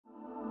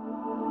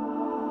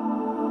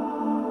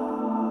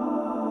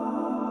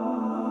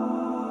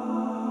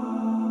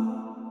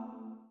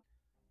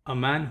A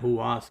man who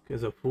asks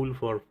is a fool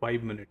for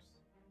 5 minutes.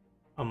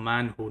 A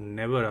man who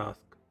never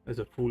asks is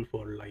a fool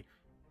for life.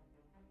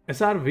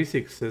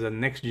 SRv6 is a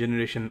next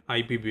generation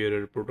IP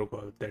bearer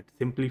protocol that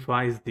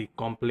simplifies the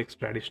complex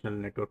traditional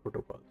network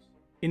protocols.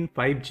 In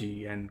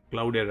 5G and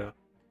cloud era,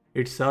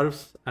 it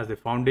serves as a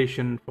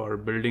foundation for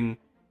building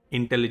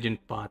intelligent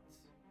paths.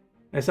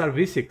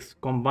 SRv6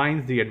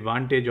 combines the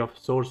advantage of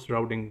source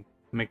routing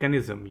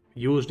mechanism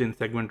used in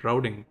segment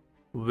routing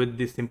with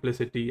the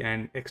simplicity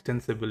and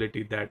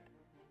extensibility that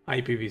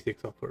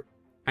IPv6 offers.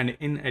 And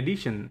in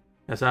addition,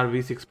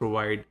 SRv6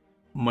 provides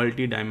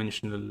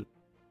multi-dimensional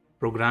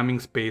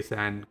programming space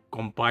and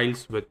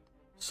compiles with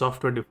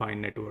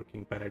software-defined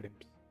networking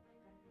paradigms,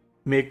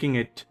 making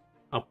it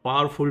a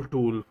powerful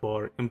tool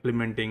for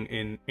implementing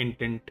in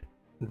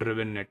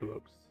intent-driven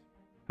networks.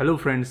 Hello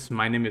friends,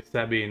 my name is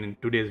Sabi, and in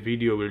today's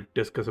video we'll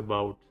discuss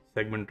about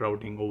segment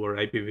routing over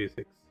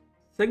IPv6.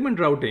 Segment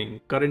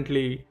routing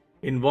currently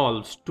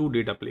involves two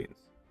data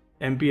planes,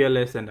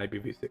 MPLS and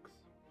IPv6.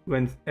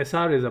 When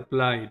SR is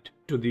applied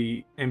to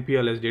the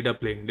MPLS data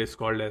plane, it is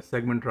called as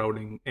segment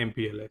routing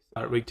MPLS,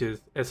 which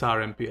is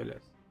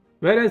SR-MPLS.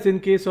 Whereas in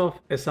case of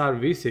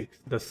SRv6,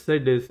 the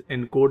SID is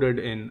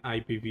encoded in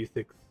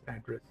IPv6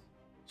 address.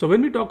 So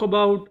when we talk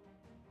about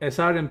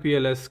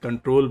SR-MPLS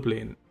control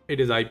plane, it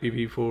is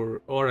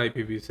IPv4 or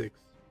IPv6.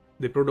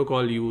 The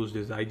protocol used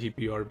is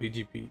IGP or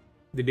BGP.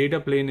 The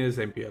data plane is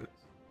MPLS.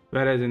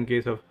 Whereas in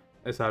case of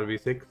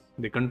SRv6,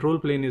 the control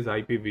plane is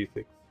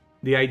IPv6.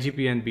 The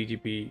IGP and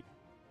BGP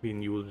been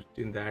used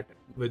in that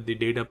with the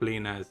data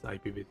plane as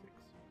IPv6.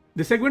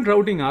 The segment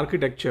routing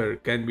architecture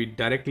can be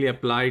directly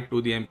applied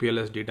to the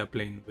MPLS data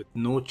plane with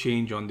no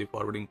change on the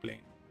forwarding plane.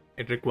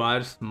 It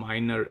requires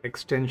minor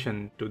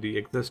extension to the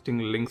existing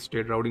link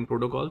state routing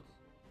protocols,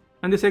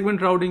 and the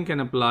segment routing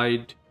can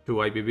apply to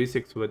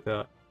IPv6 with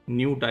a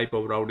new type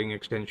of routing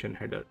extension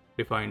header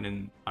defined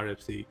in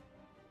RFC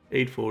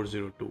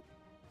 8402.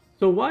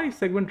 So why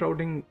segment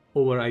routing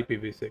over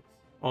IPv6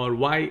 or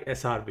why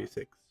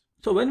SRv6?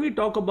 So when we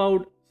talk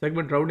about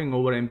segment routing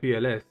over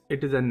MPLS,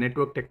 it is a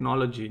network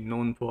technology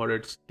known for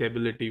its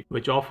stability,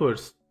 which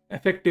offers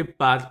effective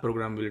path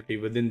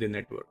programmability within the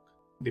network.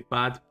 The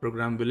path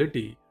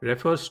programmability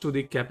refers to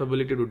the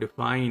capability to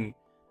define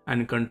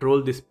and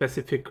control the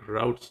specific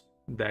routes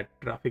that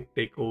traffic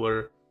take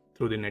over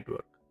through the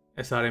network.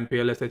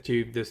 SR-MPLS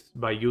achieves this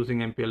by using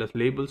MPLS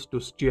labels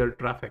to steer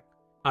traffic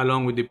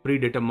along with the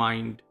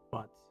predetermined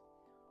paths,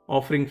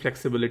 offering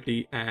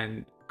flexibility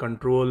and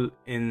control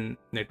in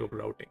network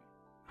routing.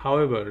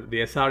 However,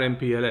 the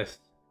SR-MPLS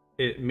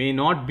may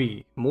not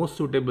be most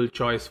suitable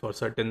choice for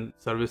certain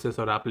services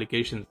or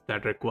applications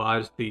that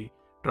requires the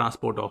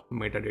transport of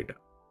metadata.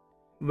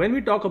 When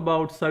we talk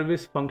about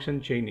service function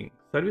chaining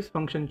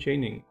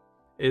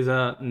is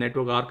a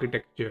network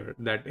architecture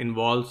that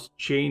involves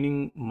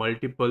chaining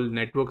multiple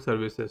network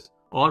services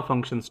or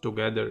functions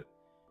together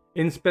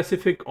in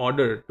specific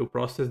order to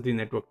process the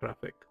network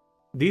traffic.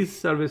 These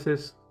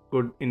services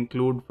could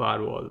include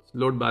firewalls,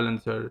 load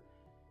balancer,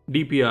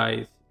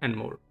 DPIs, and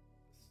more.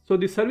 So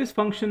the service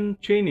function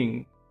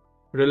chaining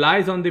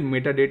relies on the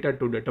metadata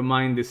to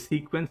determine the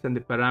sequence and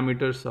the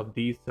parameters of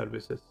these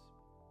services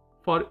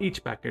for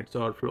each packets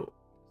or flow.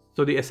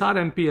 So the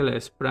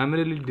SR-MPLS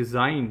primarily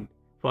designed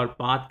for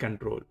path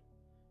control,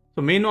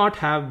 so may not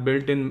have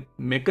built-in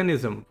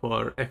mechanism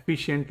for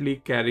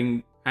efficiently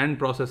carrying and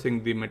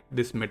processing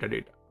this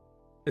metadata.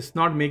 It's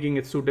not making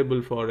it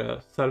suitable for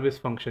a service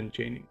function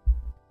chaining.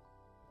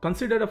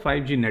 Consider a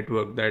 5G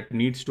network that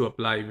needs to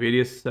apply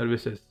various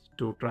services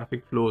to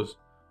traffic flows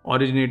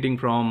originating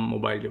from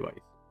mobile device.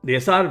 The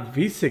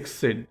SRv6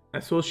 SID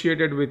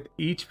associated with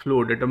each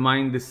flow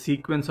determines the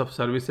sequence of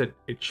services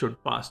it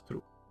should pass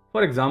through.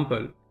 For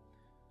example,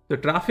 the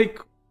traffic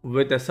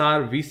with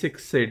SRv6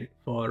 SID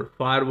for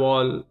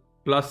firewall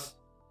plus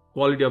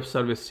quality of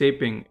service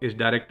shaping is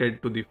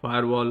directed to the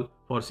firewall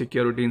for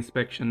security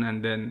inspection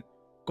and then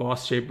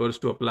cost shapers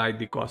to apply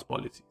the cost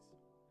policies.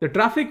 The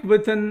traffic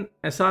within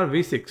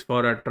SRv6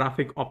 for a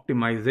traffic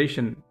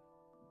optimization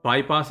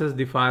bypasses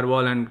the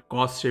firewall and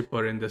cost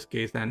shaper in this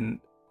case and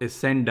is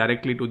sent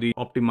directly to the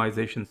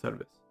optimization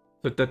service.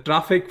 So the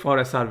traffic for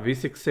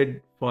SRv6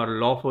 SID for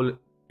lawful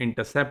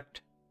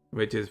intercept,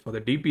 which is for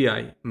the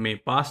DPI, may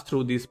pass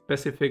through the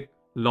specific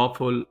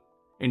lawful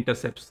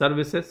intercept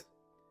services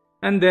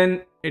and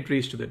then it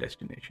reaches to the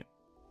destination.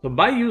 So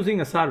by using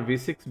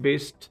SRv6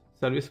 based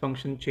service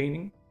function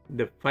chaining,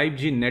 the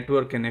 5G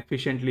network can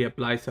efficiently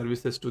apply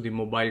services to the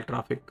mobile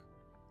traffic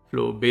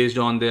flow based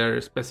on their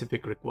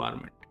specific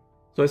requirement.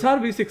 So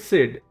SRv6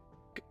 SID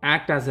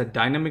act as a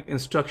dynamic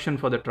instruction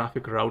for the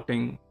traffic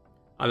routing,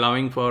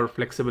 allowing for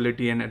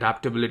flexibility and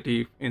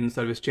adaptability in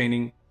service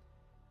chaining.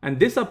 And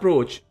this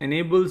approach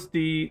enables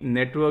the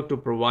network to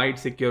provide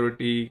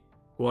security,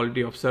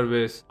 quality of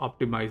service,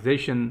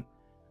 optimization,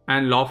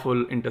 and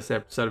lawful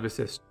intercept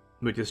services,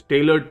 which is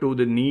tailored to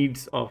the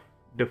needs of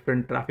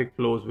different traffic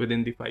flows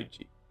within the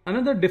 5G.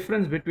 Another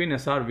difference between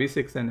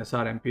SRv6 and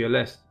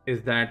SR-MPLS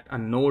is that a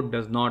node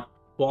does not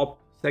pop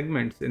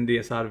segments in the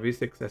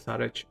SRv6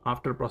 SRH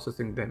after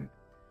processing them.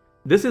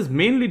 This is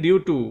mainly due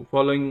to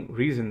following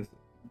reasons,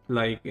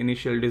 like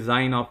initial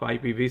design of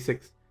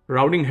IPv6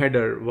 routing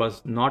header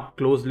was not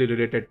closely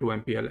related to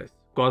MPLS,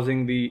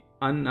 causing the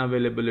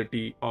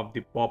unavailability of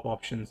the POP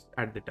options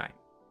at the time.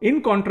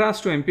 In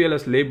contrast to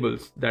MPLS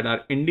labels that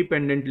are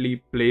independently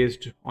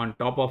placed on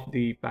top of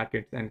the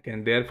packets and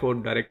can therefore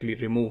directly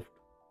removed.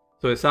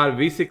 So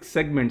SRv6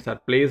 segments are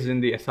placed in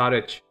the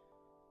SRh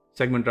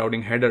segment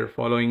routing header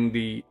following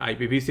the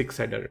IPv6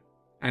 header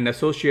and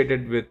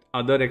associated with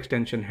other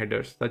extension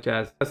headers such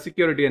as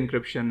security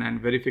encryption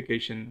and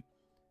verification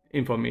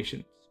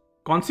information.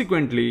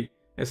 Consequently,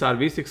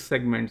 SRv6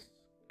 segments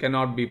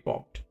cannot be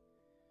popped.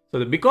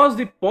 So because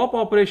the pop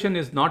operation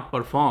is not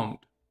performed,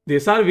 the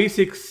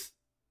SRv6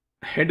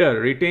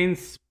 header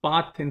retains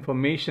path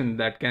information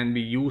that can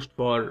be used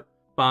for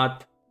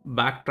path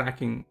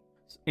backtracking.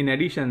 In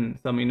addition,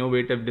 some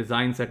innovative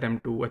designs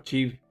attempt to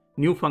achieve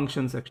new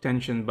functions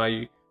extension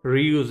by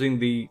reusing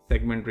the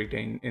segment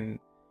retained in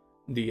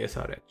the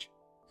SRh.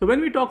 So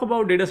when we talk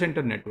about data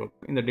center network,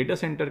 in the data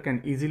center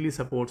can easily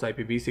supports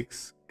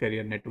IPv6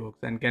 carrier networks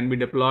and can be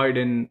deployed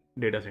in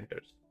data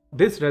centers.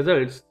 This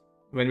results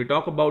when we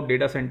talk about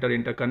data center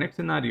interconnect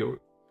scenario,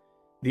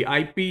 the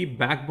IP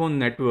backbone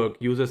network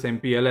uses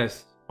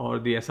MPLS or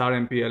the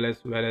SR-MPLS,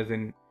 whereas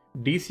in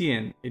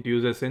DCN it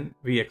uses in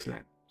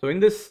VXLAN. So in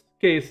this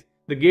case,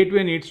 the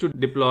gateway needs to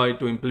deploy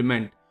to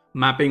implement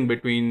mapping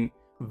between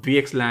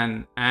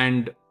VXLAN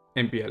and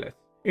MPLS.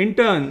 In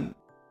turn,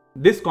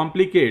 this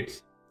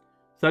complicates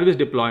service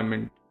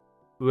deployment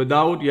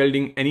without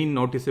yielding any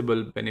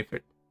noticeable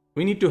benefit.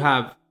 We need to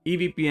have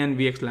EVP and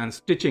VXLAN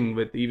stitching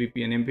with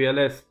EVP and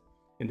MPLS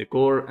in the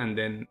core, and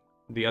then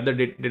the other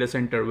data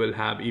center will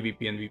have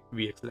EVP and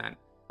VXLAN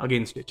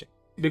again stitching.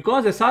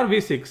 Because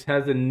SRv6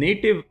 has a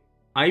native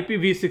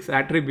IPv6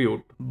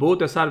 attribute, both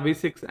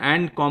SRv6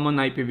 and common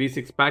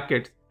IPv6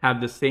 packets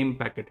have the same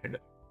packet header.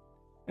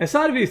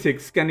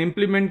 SRv6 can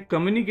implement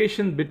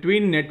communication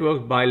between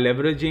networks by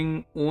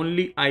leveraging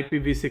only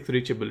IPv6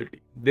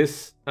 reachability.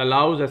 This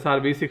allows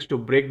SRv6 to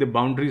break the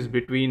boundaries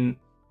between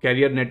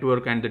carrier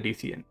network and the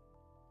DCN,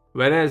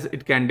 whereas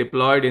it can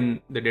deploy in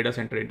the data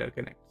center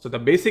interconnect. So the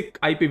basic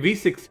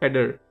IPv6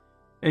 header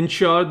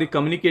ensure the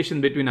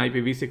communication between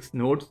IPv6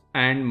 nodes,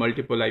 and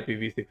multiple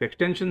IPv6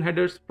 extension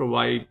headers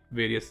provide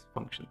various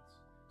functions.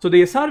 So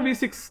the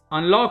SRv6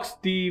 unlocks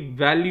the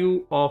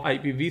value of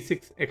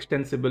IPv6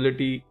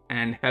 extensibility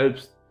and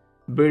helps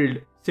build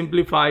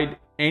simplified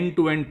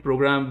end-to-end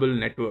programmable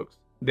networks,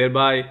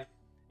 thereby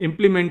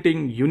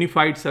implementing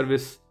unified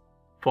service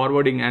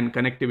forwarding and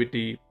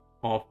connectivity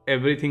of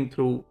everything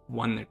through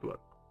one network.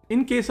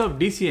 In case of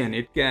DCN,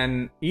 it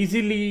can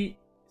easily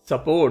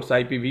support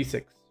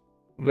IPv6.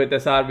 With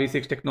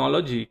SRv6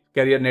 technology,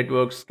 carrier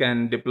networks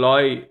can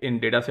deploy in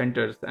data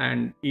centers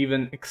and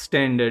even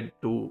extend it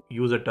to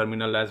user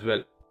terminal as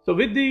well. So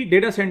with the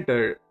data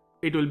center,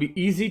 it will be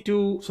easy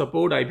to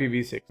support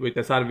IPv6. With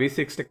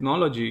SRv6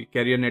 technology,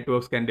 carrier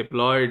networks can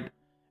deploy it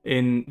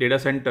in data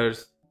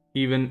centers,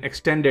 even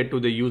extended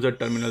to the user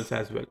terminals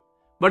as well.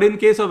 But in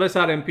case of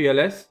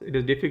SR-MPLS, it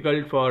is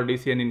difficult for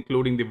DCN,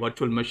 including the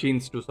virtual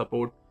machines, to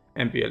support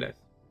MPLS.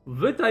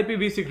 With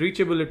IPv6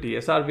 reachability,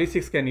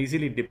 SRv6 can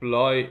easily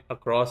deploy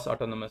across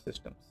autonomous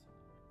systems.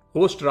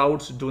 Host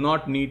routes do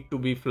not need to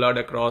be flood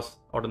across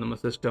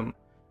autonomous system,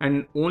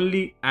 and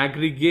only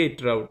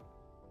aggregate route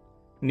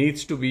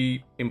needs to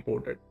be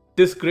imported.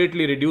 This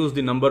greatly reduces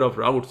the number of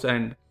routes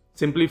and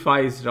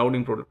simplifies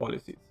routing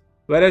policies.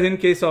 Whereas in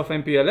case of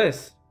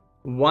MPLS,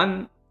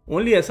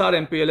 only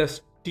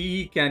SR-MPLS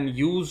TE can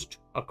used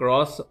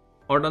across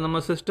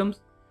autonomous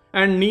systems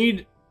and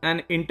need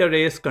an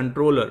inter-race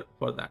controller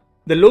for that.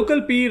 The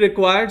local PE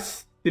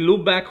requires the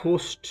loopback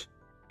host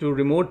to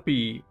remote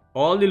PE.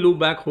 All the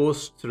loopback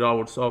host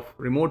routes of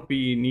remote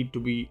PE need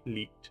to be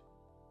leaked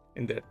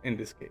in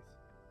this case.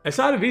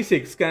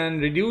 SRv6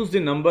 can reduce the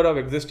number of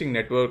existing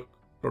network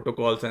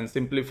protocols and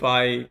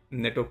simplify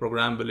network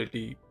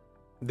programmability,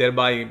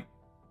 thereby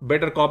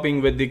better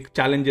coping with the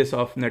challenges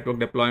of network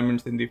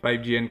deployments in the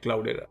 5G and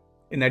cloud era.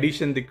 In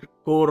addition, the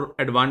core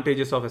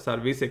advantages of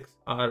SRv6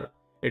 are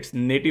its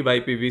native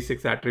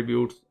IPv6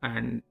 attributes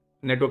and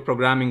network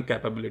programming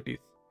capabilities.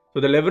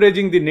 So the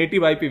leveraging the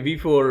native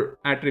IPv4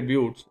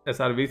 attributes,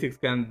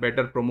 SRv6 can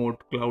better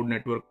promote cloud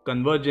network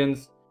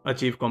convergence,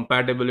 achieve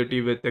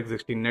compatibility with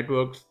existing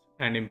networks,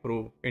 and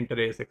improve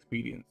inter-race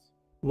experience.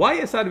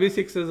 Why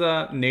SRv6 is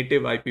a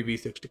native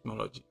IPv6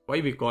 technology? Why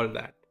we call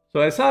that? So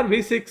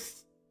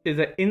SRv6 is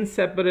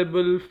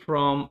inseparable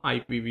from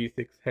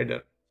IPv6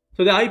 header.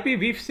 So the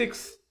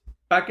IPv6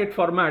 packet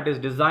format is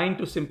designed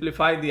to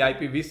simplify the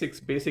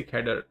IPv6 basic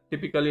header.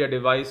 Typically, a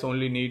device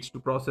only needs to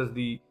process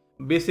the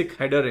basic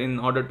header in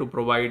order to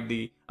provide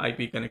the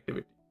IP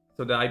connectivity.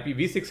 So the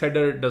IPv6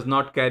 header does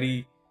not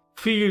carry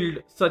fields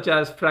such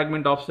as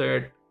fragment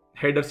offset,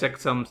 header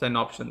checksums, and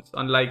options,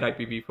 unlike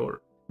IPv4.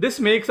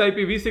 This makes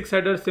IPv6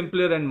 header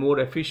simpler and more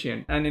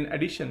efficient. And in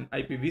addition,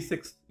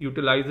 IPv6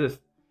 utilizes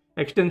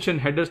extension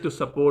headers to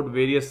support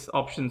various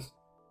options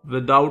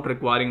without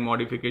requiring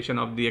modification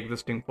of the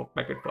existing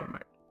packet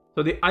format.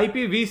 So the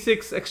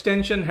IPv6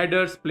 extension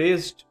headers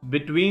placed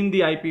between the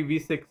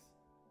IPv6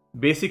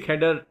 basic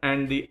header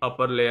and the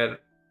upper layer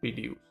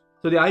PDUs.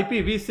 So the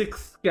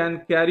IPv6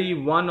 can carry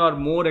one or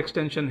more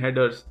extension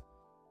headers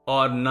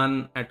or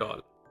none at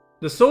all.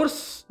 The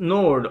source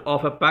node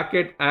of a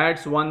packet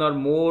adds one or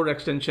more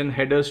extension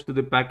headers to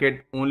the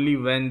packet only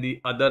when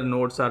the other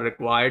nodes are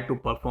required to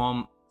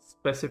perform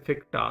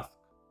specific tasks.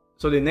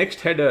 So the next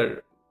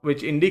header,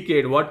 which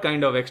indicate what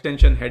kind of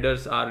extension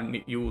headers are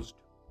used.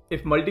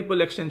 If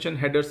multiple extension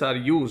headers are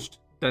used,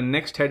 the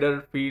next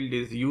header field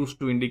is used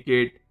to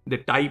indicate the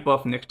type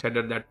of next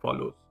header that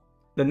follows.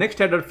 The next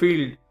header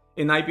field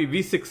in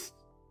IPv6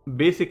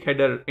 basic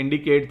header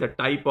indicates the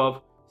type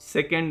of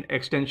second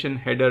extension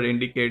header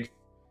indicates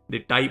the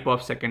type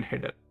of second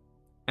header.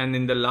 And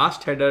in the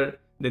last header,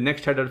 the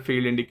next header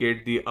field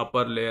indicates the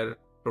upper layer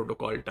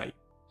protocol type.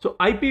 So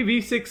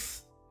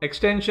IPv6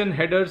 extension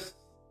headers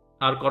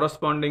are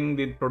corresponding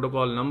the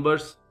protocol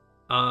numbers.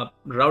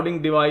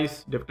 Routing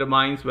device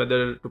determines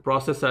whether to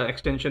process an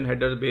extension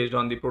header based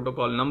on the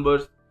protocol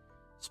numbers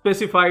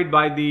specified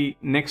by the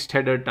next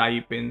header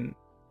type in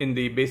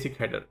the basic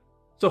header.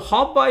 So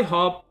hop by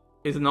hop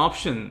is an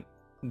option.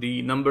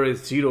 The number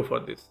is 0 for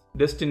this.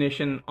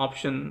 Destination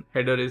option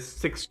header is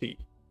 60.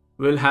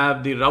 We'll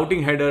have the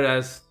routing header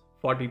as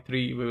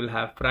 43. We will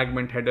have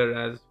fragment header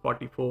as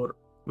 44.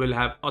 We'll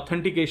have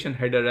authentication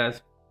header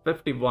as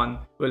 51.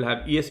 We'll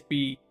have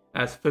ESP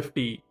as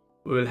 50.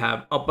 We will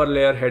have upper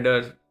layer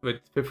headers with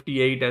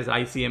 58 as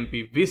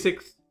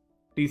ICMP-v6,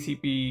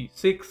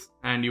 TCP-6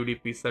 and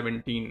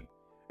UDP-17.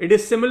 It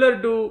is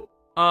similar to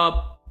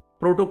a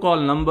protocol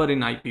number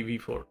in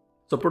IPv4.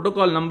 So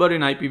protocol number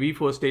in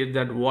IPv4 states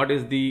that what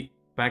is the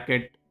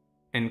packet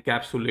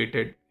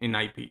encapsulated in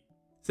IP.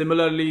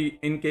 Similarly,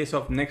 in case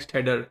of next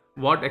header,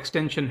 what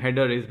extension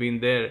header is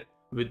being there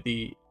with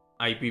the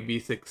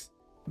IPv6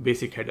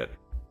 basic header.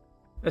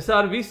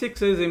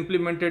 SRv6 is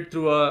implemented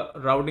through a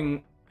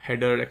routing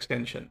header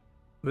extension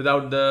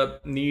without the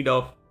need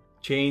of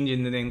change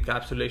in the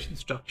encapsulation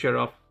structure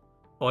of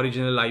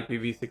original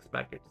IPv6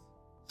 packets.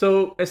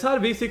 So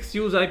SRv6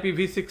 use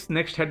IPv6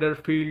 next header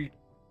field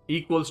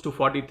equals to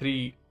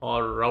 43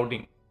 or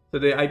routing. So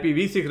the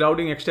IPv6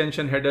 routing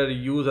extension header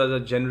used as a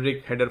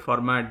generic header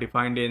format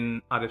defined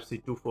in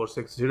RFC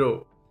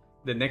 2460.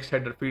 The next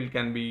header field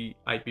can be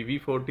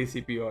IPv4,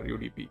 TCP or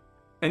UDP.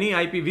 Any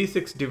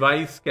IPv6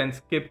 device can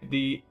skip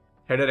the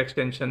header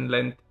extension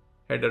length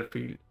header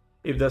field.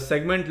 If the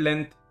segment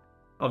length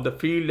of the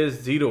field is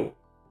 0,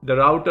 the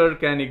router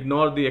can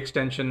ignore the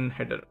extension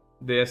header.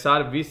 The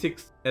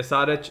SRv6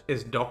 SRh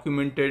is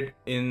documented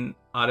in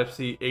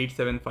RFC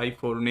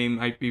 8754 named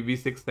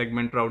IPv6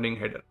 segment routing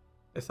header,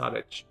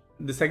 SRh.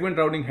 The segment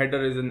routing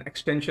header is an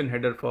extension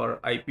header for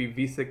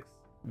IPv6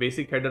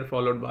 basic header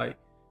followed by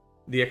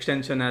the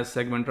extension as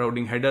segment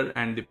routing header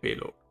and the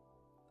payload.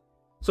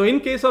 So in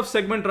case of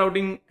segment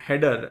routing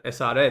header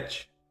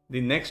SRh,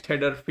 the next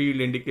header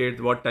field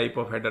indicates what type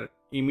of header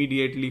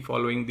immediately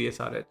following the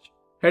SRh.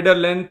 Header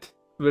length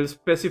will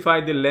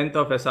specify the length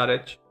of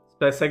SRh.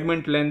 The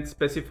segment length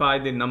specify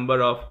the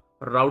number of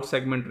route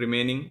segment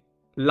remaining.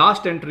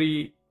 Last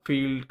entry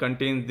field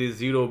contains the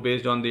 0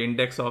 based on the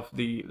index of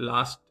the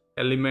last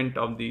element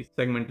of the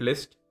segment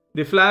list.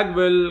 The flag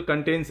will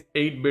contains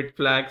 8-bit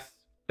flags.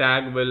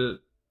 Tag will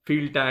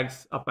field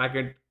tags a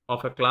packet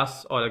of a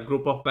class or a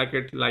group of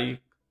packet like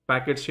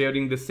packets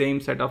sharing the same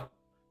set of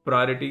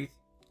priorities.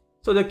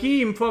 So the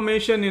key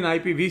information in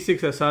IPv6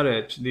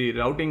 SRh, the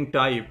routing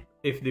type,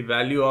 if the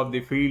value of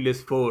the field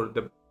is 4,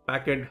 the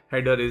packet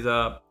header is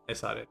a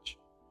SRh.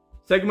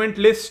 Segment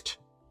list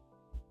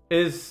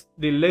is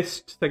the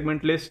list,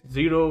 segment list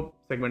 0,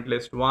 segment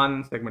list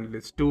 1, segment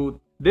list 2.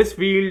 This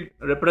field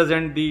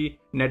represent the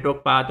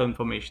network path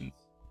informations.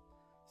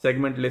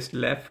 Segment list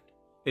left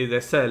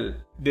is SL.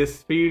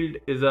 This field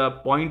is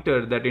a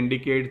pointer that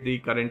indicates the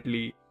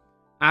currently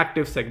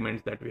active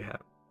segments that we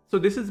have. So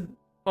this is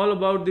all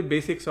about the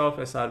basics of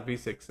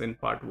SRv6 in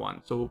part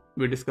 1. So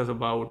we discuss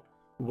about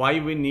why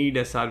we need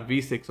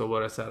SRv6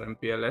 over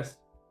SR-MPLS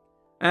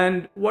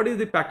and what is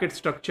the packet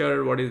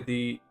structure, what is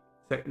the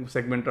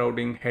segment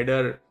routing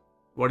header,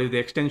 what is the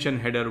extension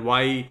header,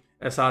 why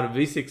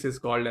SRv6 is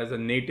called as a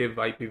native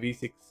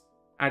IPv6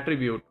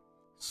 attribute.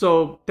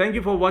 So thank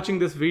you for watching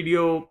this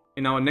video.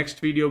 In our next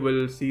video,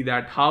 we'll see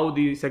that how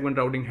the segment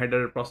routing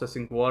header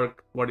processing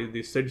work, what is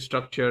the SID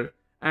structure,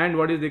 and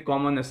what is the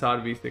common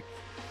SRv6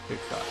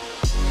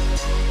 fixed.